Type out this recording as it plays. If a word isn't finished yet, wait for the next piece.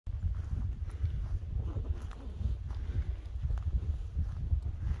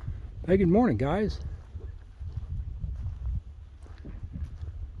Hey, good morning, guys.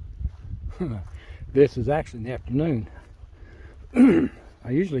 This is actually in the afternoon. I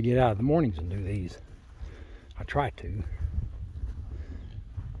usually get out in the mornings and do these. I try to.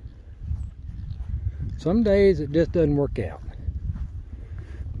 Some days it just doesn't work out.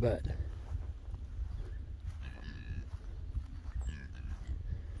 But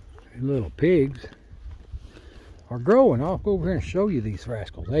these little pigs are growing. I'll go over here and show you these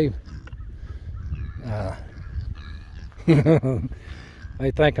rascals. They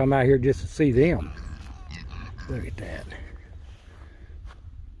they think I'm out here just to see them. Look at that.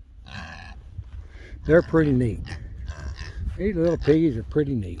 They're pretty neat. These little piggies are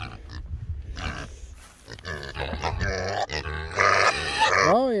pretty neat.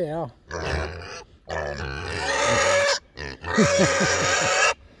 Oh yeah.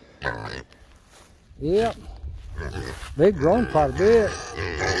 Yep. They've grown quite a bit.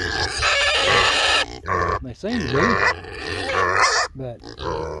 They seem to be. But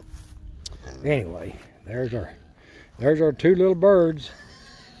anyway, there's our two little birds.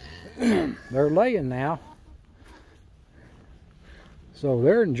 They're laying now. So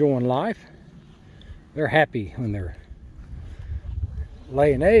they're enjoying life. They're happy when they're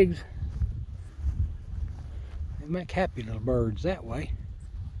laying eggs. They make happy little birds that way.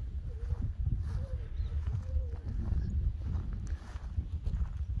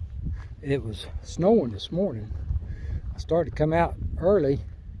 It was snowing this morning. I started to come out early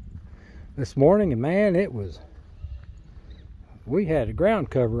this morning, and man, we had a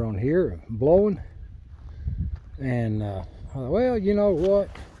ground cover on here blowing, and I thought, well, you know what,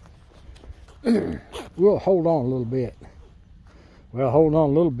 we'll hold on a little bit. Well, holding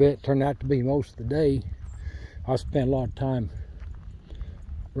on a little bit turned out to be most of the day. I spent a lot of time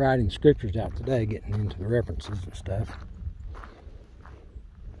writing scriptures out today, getting into the references and stuff.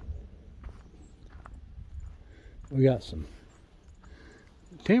 We got some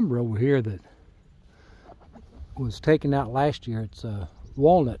timber over here that was taken out last year. It's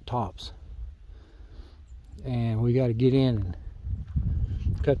walnut tops, and we got to get in and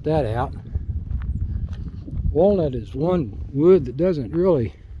cut that out. Walnut is one wood that doesn't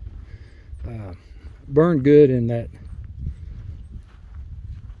really burn good in that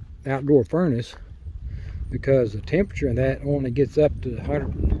outdoor furnace, because the temperature in that only gets up to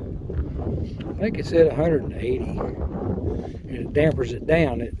 100. I think it said 180, and it dampers it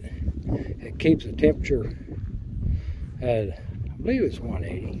down. It keeps the temperature at, I believe it's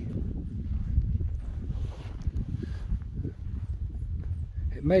 180.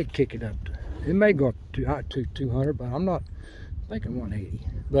 It may kick it up to, it may go up to 200, but I'm not thinking 180.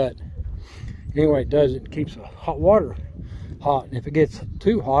 But anyway, it does it. It keeps the hot water hot, and if it gets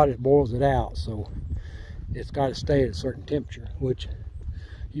too hot, it boils it out. So it's got to stay at a certain temperature, which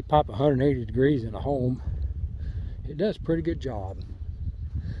you pop 180 degrees in a home, it does a pretty good job.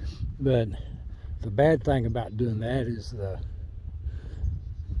 But the bad thing about doing that is the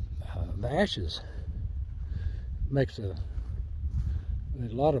ashes. Makes a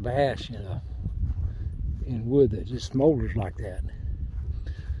lot of ash in wood that just smolders like that.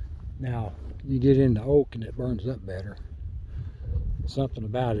 Now you get into oak and it burns up better. Something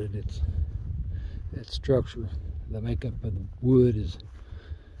about it, it's that structure, the makeup of the wood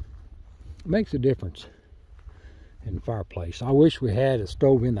makes a difference in the fireplace. I wish we had a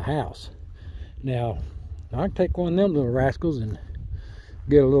stove in the house. Now I can take one of them little rascals and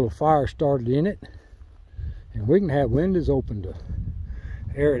get a little fire started in it, and we can have windows open to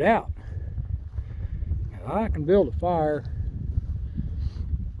air it out. Now, I can build a fire,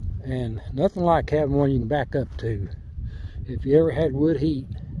 and nothing like having one you can back up to. If you ever had wood heat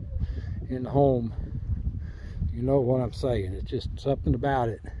in the home, you know what I'm saying. It's just something about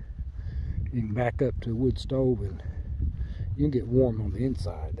it. You can back up to a wood stove and you can get warm on the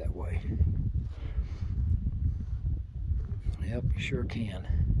inside that way. Yep, you sure can.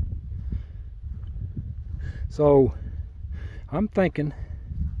 So I'm thinking,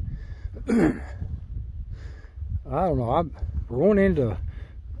 I don't know, we're going into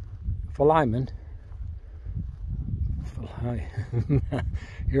Philemon.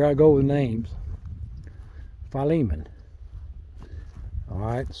 Here I go with names. Philemon.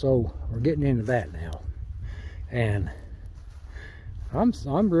 Alright, so we're getting into that now. And I'm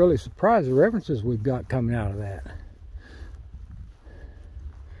really surprised the references we've got coming out of that.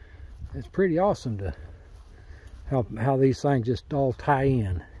 It's pretty awesome to how these things just all tie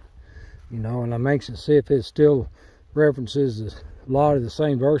in. You know, and I'm anxious to see if it still references a lot of the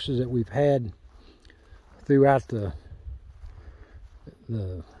same verses that we've had throughout the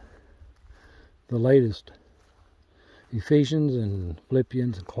latest Ephesians and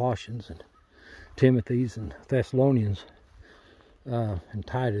Philippians and Colossians and Timothy's and Thessalonians and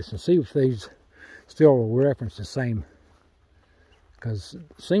Titus, and see if these still reference the same. Because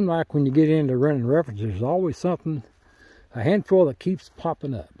it seems like when you get into running references, there's always something, a handful that keeps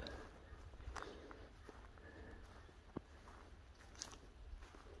popping up.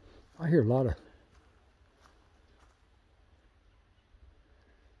 I hear a lot of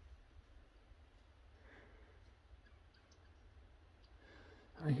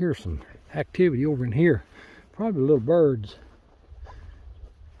some activity over in here. Probably little birds.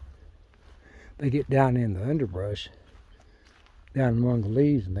 They get down in the underbrush, down among the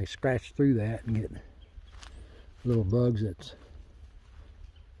leaves, and they scratch through that and get little bugs that's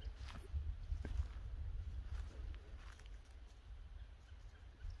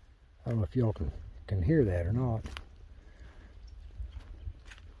I don't know if y'all can hear that or not.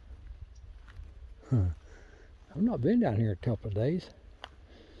 I've not been down here a couple of days.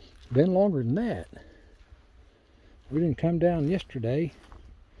 It's been longer than that. We didn't come down yesterday.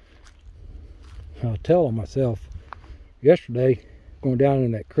 I was telling myself yesterday, going down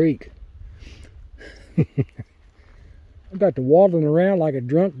in that creek, I got to waddling around like a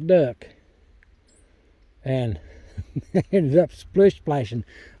drunk duck, and ended up splashing.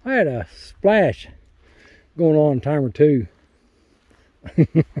 I had a splash going on a time or two.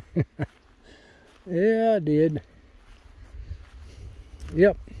 Yeah, I did.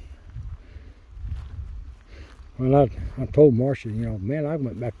 Yep. Well, I told Marcia, you know, man, I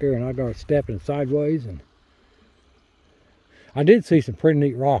went back there and I got stepping sideways, and I did see some pretty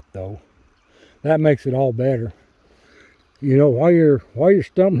neat rock though. That makes it all better. You know, while you're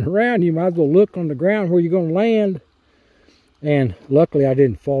stumbling around, you might as well look on the ground where you're going to land. And luckily, I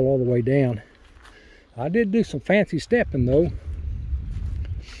didn't fall all the way down. I did do some fancy stepping though.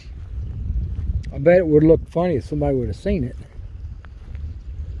 I bet it would look funny if somebody would have seen it.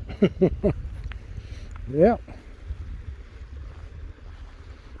 Yep.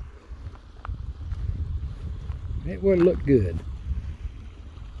 It would look good.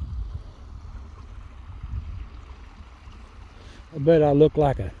 I bet I look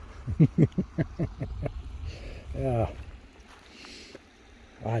like a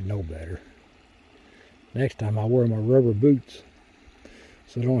I'd know better. Next time I wear my rubber boots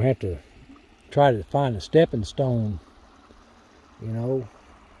so I don't have to try to find a stepping stone. You know,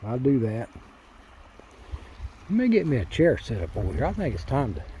 I'll do that. Let me get me a chair set up over here. I think it's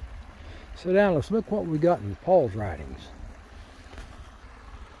time to sit down. Let's look what we got in Paul's writings.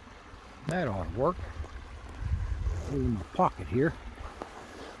 That ought to work. Put it in my pocket here.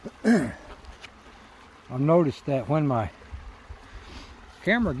 I've noticed that when my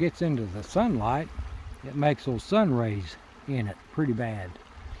camera gets into the sunlight, it makes those sun rays in it pretty bad.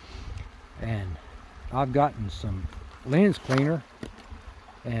 And I've gotten some lens cleaner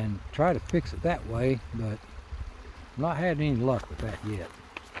and try to fix it that way, but I've not had any luck with that yet.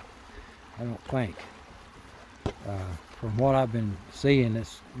 I don't think. From what I've been seeing,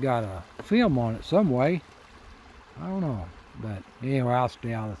 it's got a film on it some way. I don't know, but anyway, I'll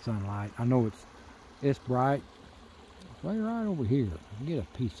stay out of the sunlight. I know it's bright. It's right over here. I'll get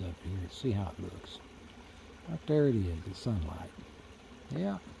a piece up here and see how it looks. Right there it is, the sunlight.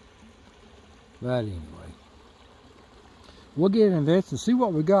 Yeah. But anyway, we'll get into this and see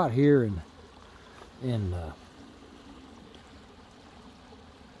what we got here in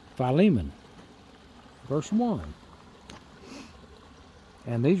Philemon, verse 1.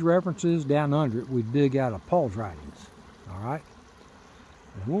 And these references down under it, we dig out of Paul's writings. All right?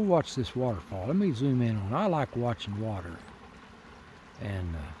 And we'll watch this waterfall. Let me zoom in on it. I like watching water.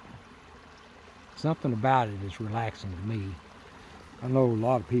 And something about it is relaxing to me. I know a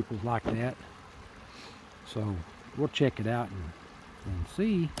lot of people like that. So we'll check it out and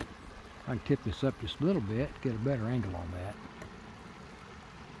see. I can tip this up just a little bit to get a better angle on that.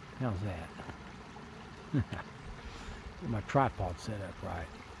 How's that? Get my tripod set up right.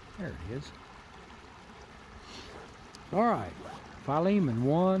 There it is. All right, Philemon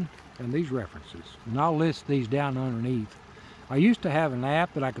 1 and these references. And I'll list these down underneath. I used to have an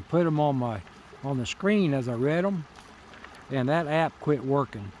app that I could put them on the screen as I read them, and that app quit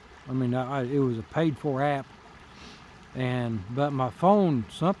working. I mean, it was a paid-for app, but my phone,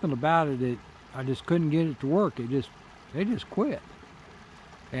 something about it, I just couldn't get it to work. It just quit.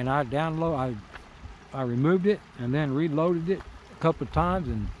 And I removed it and then reloaded it a couple of times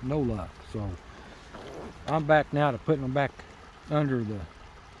and no luck. So I'm back now to putting them back in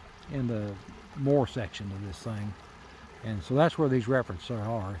the more section of this thing. And so that's where these references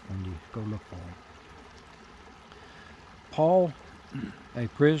are when you go look for them. Paul, a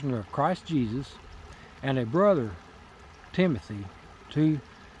prisoner of Christ Jesus, and a brother Timothy, to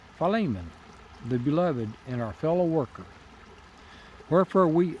Philemon, the beloved and our fellow worker. Wherefore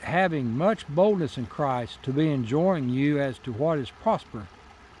we, having much boldness in Christ, to be enjoining you as to what is proper,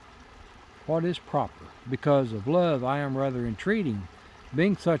 because of love I am rather entreating,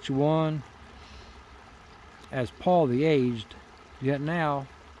 being such a one as Paul the aged, yet now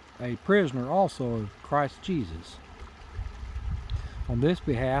a prisoner also of Christ Jesus. On this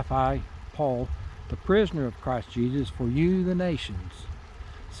behalf I, Paul, the prisoner of Christ Jesus, for you the nations,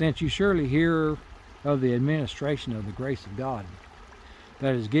 since you surely hear of the administration of the grace of God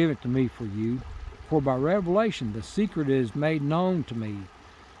that is given to me for you. For by revelation the secret is made known to me,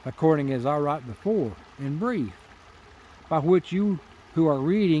 according as I write before, in brief, by which you who are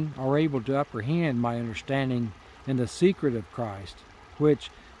reading are able to apprehend my understanding in the secret of Christ,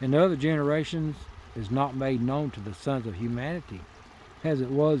 which in other generations is not made known to the sons of humanity, as it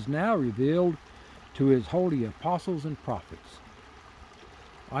was now revealed to his holy apostles and prophets.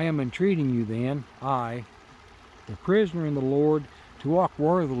 I am entreating you then, I, the prisoner in the Lord, to walk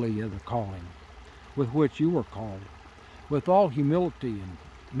worthily of the calling with which you were called, with all humility and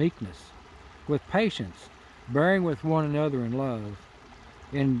meekness, with patience, bearing with one another in love,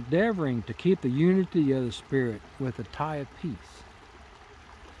 endeavoring to keep the unity of the Spirit with a tie of peace.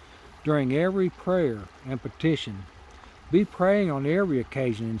 During every prayer and petition, be praying on every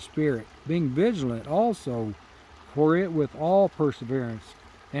occasion in spirit, being vigilant also for it with all perseverance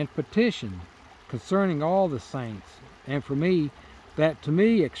and petition concerning all the saints, and for me, that to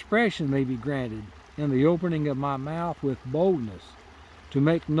me expression may be granted in the opening of my mouth with boldness, to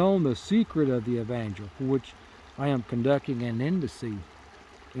make known the secret of the evangel, for which I am conducting an embassy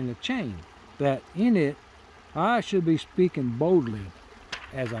in a chain, that in it I should be speaking boldly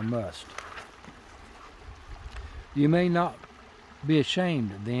as I must. You may not be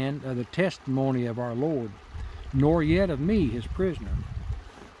ashamed, then, of the testimony of our Lord, nor yet of me, his prisoner,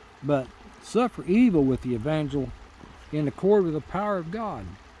 but suffer evil with the evangel in accord with the power of God,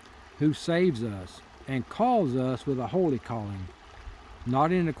 who saves us and calls us with a holy calling,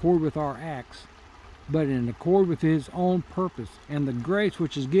 not in accord with our acts, but in accord with his own purpose and the grace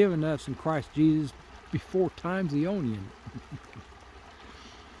which is given us in Christ Jesus before time's aeonian.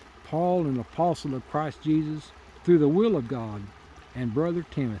 Paul, an apostle of Christ Jesus, through the will of God, and brother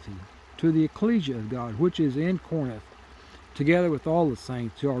Timothy, to the ecclesia of God, which is in Corinth, together with all the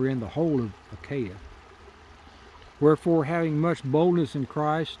saints who are in the whole of Achaia. Wherefore, having much boldness in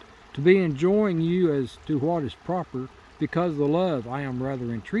Christ, to be enjoining you as to what is proper, because of the love I am rather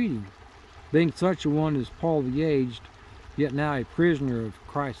entreating, being such a one as Paul the aged, yet now a prisoner of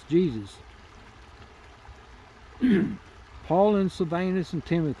Christ Jesus. Paul and Silvanus and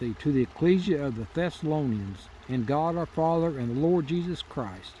Timothy, to the ecclesia of the Thessalonians, in God our Father and the Lord Jesus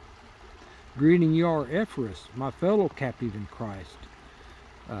Christ. Greeting you are Ephraim, my fellow captive in Christ,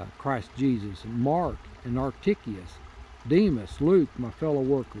 Christ Jesus, and Mark and Artychius, Demas, Luke, my fellow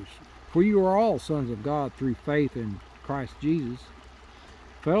workers. For you are all sons of God through faith in Christ Jesus.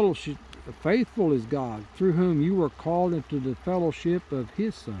 Fellowship, faithful is God, through whom you were called into the fellowship of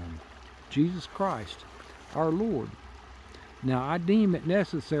his Son, Jesus Christ, our Lord. Now I deem it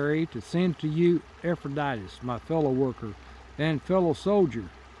necessary to send to you Epaphroditus, my fellow worker and fellow soldier,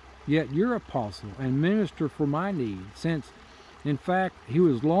 yet your apostle and minister for my need, since in fact he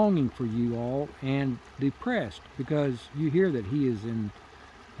was longing for you all and depressed, because you hear that he is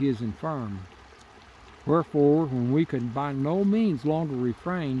infirm. Wherefore, when we could by no means longer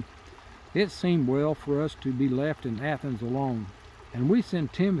refrain, it seemed well for us to be left in Athens alone, and we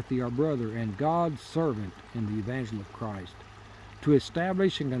send Timothy our brother and God's servant in the evangel of Christ, to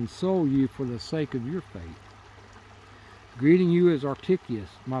establish and console you for the sake of your faith. Greeting you is Artychius,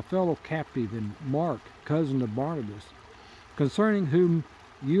 my fellow captive, and Mark, cousin of Barnabas, concerning whom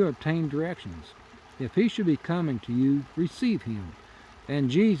you obtained directions. If he should be coming to you, receive him, and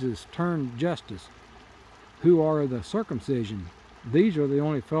Jesus turned Justus, who are the circumcision. These are the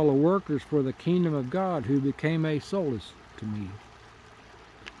only fellow workers for the kingdom of God, who became a solace to me.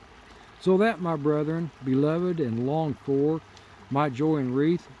 So that, my brethren, beloved and longed for, my joy and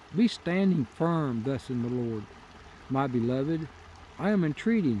wreath, be standing firm thus in the Lord. My beloved, I am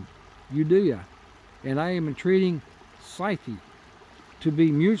entreating Euodia, and I am entreating Syntyche, to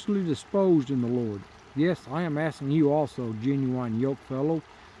be mutually disposed in the Lord. Yes, I am asking you also, genuine yokefellow,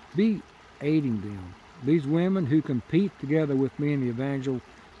 be aiding them, these women who compete together with me in the evangel,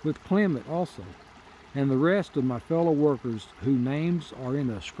 with Clement also, and the rest of my fellow workers whose names are in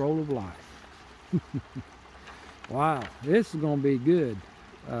the scroll of life. Wow, this is going to be good,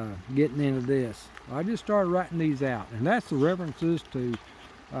 getting into this. I just started writing these out, and that's the references to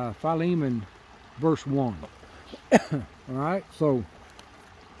Philemon verse 1. All right, so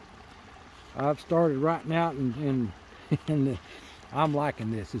I've started writing out, and I'm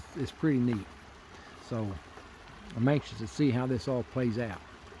liking this. It's pretty neat. So I'm anxious to see how this all plays out.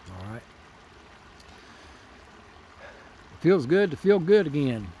 All right. It feels good to feel good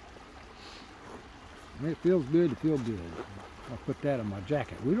again. It feels good to feel good. I'll put that on my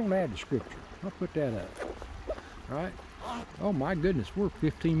jacket. We don't add the scripture. I'll put that up. All right. Oh my goodness, we're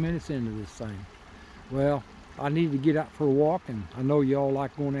 15 minutes into this thing. Well, I need to get out for a walk, and I know y'all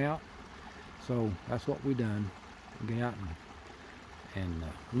like going out, so that's what we done. Get out and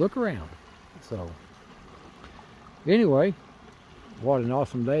look around. So anyway, what an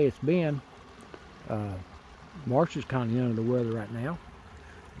awesome day it's been. Marsha's kind of under the weather right now,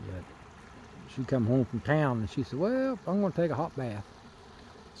 but she come home from town and she said, well, I'm going to take a hot bath.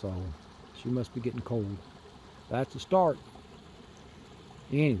 So she must be getting cold. That's a start.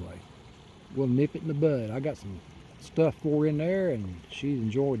 Anyway, we'll nip it in the bud. I got some stuff for her in there, and she's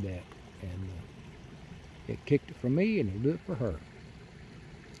enjoyed that. And it kicked it for me, and it'll do it for her.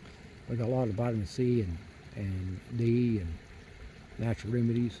 We got a lot of vitamin C and D and natural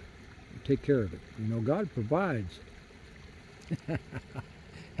remedies. Take care of it. You know, God provides.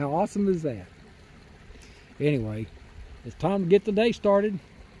 How awesome is that? Anyway, it's time to get the day started.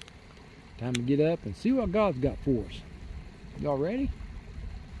 Time to get up and see what God's got for us. Y'all ready?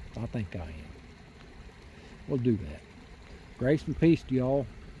 I think I am. We'll do that. Grace and peace to y'all.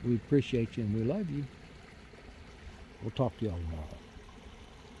 We appreciate you and we love you. We'll talk to y'all tomorrow.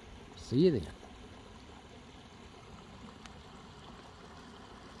 See you then.